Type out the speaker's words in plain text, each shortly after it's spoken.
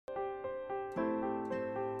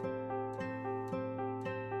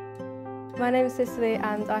My name is Cicely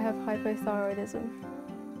and I have hypothyroidism.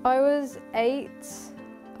 I was 8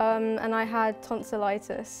 and I had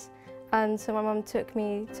tonsillitis, and so my mum took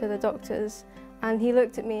me to the doctors and he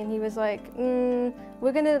looked at me and he was like,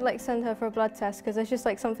 we're gonna send her for a blood test because there's just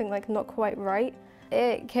something not quite right.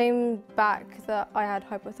 It came back that I had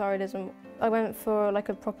hypothyroidism. I went for a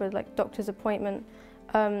proper doctor's appointment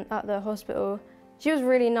at the hospital. She was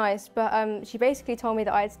really nice, but she basically told me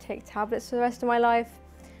that I had to take tablets for the rest of my life.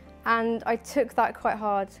 And I took that quite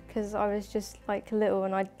hard because I was just little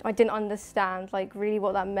and I didn't understand really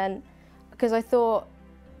what that meant, because I thought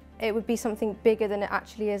it would be something bigger than it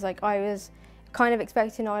actually is. I was kind of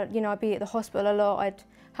expecting I'd be at the hospital a lot, I'd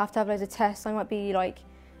have to have loads of tests, I might be I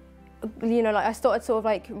started sort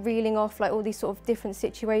of reeling off all these sort of different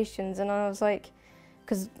situations, and I was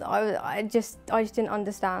because I just didn't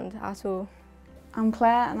understand at all. I'm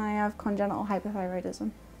Claire and I have congenital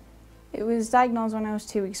hypothyroidism. It was diagnosed when I was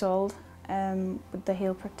 2 weeks old with the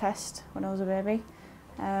heel prick test when I was a baby.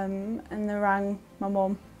 And they rang my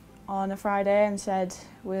mum on a Friday and said,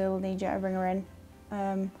 we'll need you to bring her in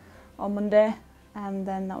on Monday, and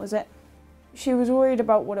then that was it. She was worried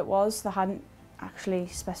about what it was. They hadn't actually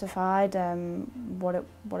specified what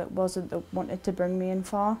it was that they wanted to bring me in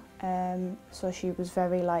for. So she was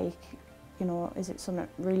very is it something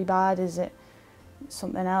really bad? Is it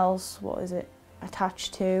something else? What is it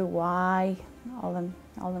attached to? Why? All them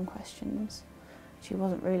questions. She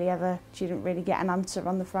didn't really get an answer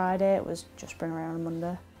on the Friday. It was just bring her in on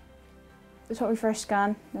Monday. They took me for a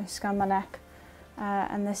scan. They scanned my neck,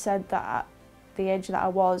 and they said that at the age that I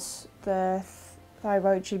was, the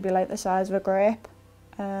thyroid should be the size of a grape,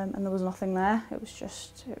 and there was nothing there. It was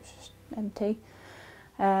just empty.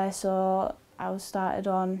 So I was started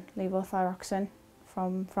on levothyroxine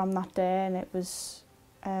from that day, and it was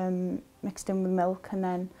mixed in with milk, and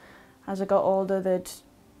then as I got older they'd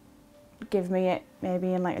give me it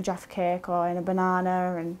maybe in a Jaffa cake or in a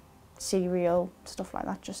banana and cereal, stuff like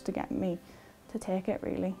that, just to get me to take it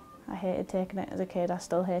really. I hated taking it as a kid, I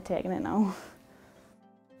still hate taking it now.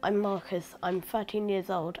 I'm Marcus, I'm 13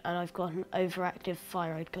 years old and I've got an overactive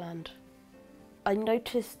thyroid gland. I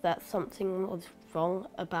noticed that something was wrong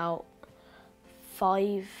about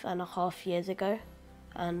 5.5 years ago,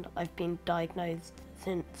 and I've been diagnosed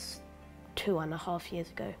since 2.5 years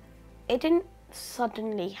ago. It didn't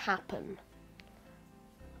suddenly happen.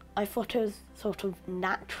 I thought it was sort of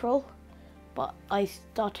natural, but I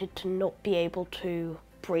started to not be able to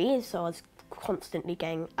breathe, so I was constantly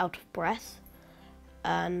getting out of breath,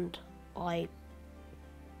 and I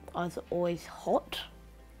was always hot.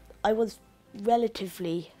 I was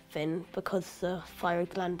relatively thin because the thyroid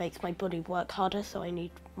gland makes my body work harder, so I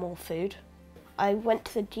need more food. I went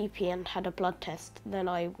to the GP and had a blood test, then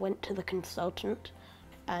I went to the consultant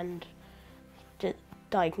and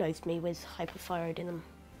diagnosed me with hypothyroidism.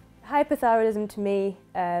 Hypothyroidism to me,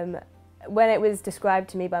 when it was described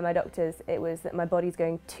to me by my doctors, it was that my body's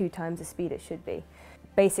going 2 times the speed it should be.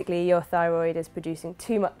 Basically, your thyroid is producing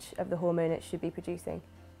too much of the hormone it should be producing.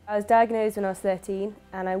 I was diagnosed when I was 13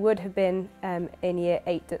 and I would have been in year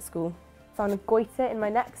 8 at school. I found a goiter in my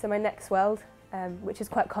neck, so my neck swelled, which is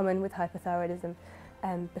quite common with hypothyroidism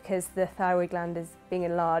because the thyroid gland is being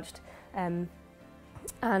enlarged.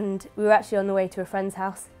 And we were actually on the way to a friend's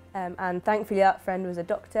house, and thankfully that friend was a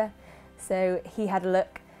doctor, so he had a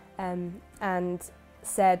look and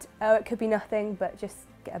said, oh, it could be nothing, but just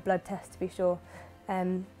get a blood test to be sure.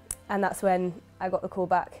 And that's when I got the call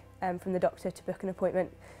back from the doctor to book an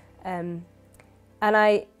appointment. And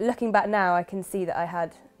looking back now, I can see that I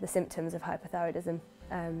had the symptoms of hypothyroidism.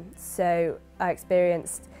 So I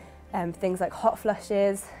experienced things like hot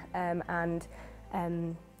flushes and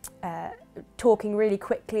talking really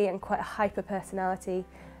quickly and quite a hyper personality,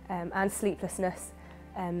 and sleeplessness,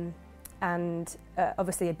 and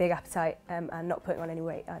obviously a big appetite and not putting on any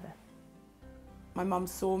weight either. My mum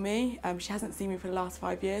saw me. She hasn't seen me for the last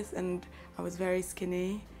 5 years, and I was very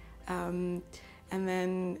skinny, and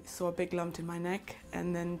then saw a big lump in my neck,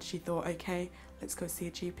 and then she thought, okay, let's go see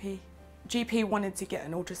a GP. GP wanted to get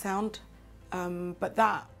an ultrasound, but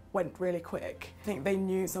that went really quick. I think they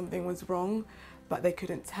knew something was wrong, but they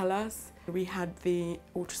couldn't tell us. We had the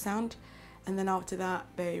ultrasound, and then after that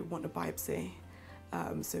they want a biopsy.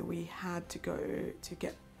 So we had to go to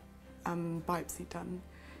get biopsy done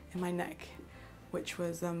in my neck, which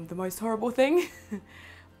was the most horrible thing.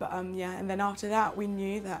 But yeah, and then after that we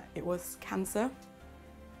knew that it was cancer.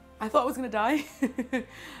 I thought I was gonna die,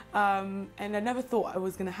 and I never thought I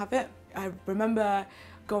was gonna have it. I remember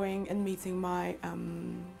going and meeting my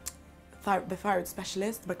the thyroid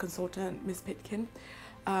specialist, my consultant, Miss Pitkin,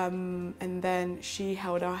 And then she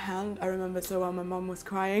held our hand. I remember so well my mum was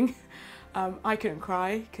crying. I couldn't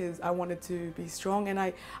cry because I wanted to be strong, and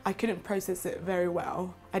I couldn't process it very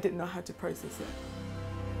well. I didn't know how to process it.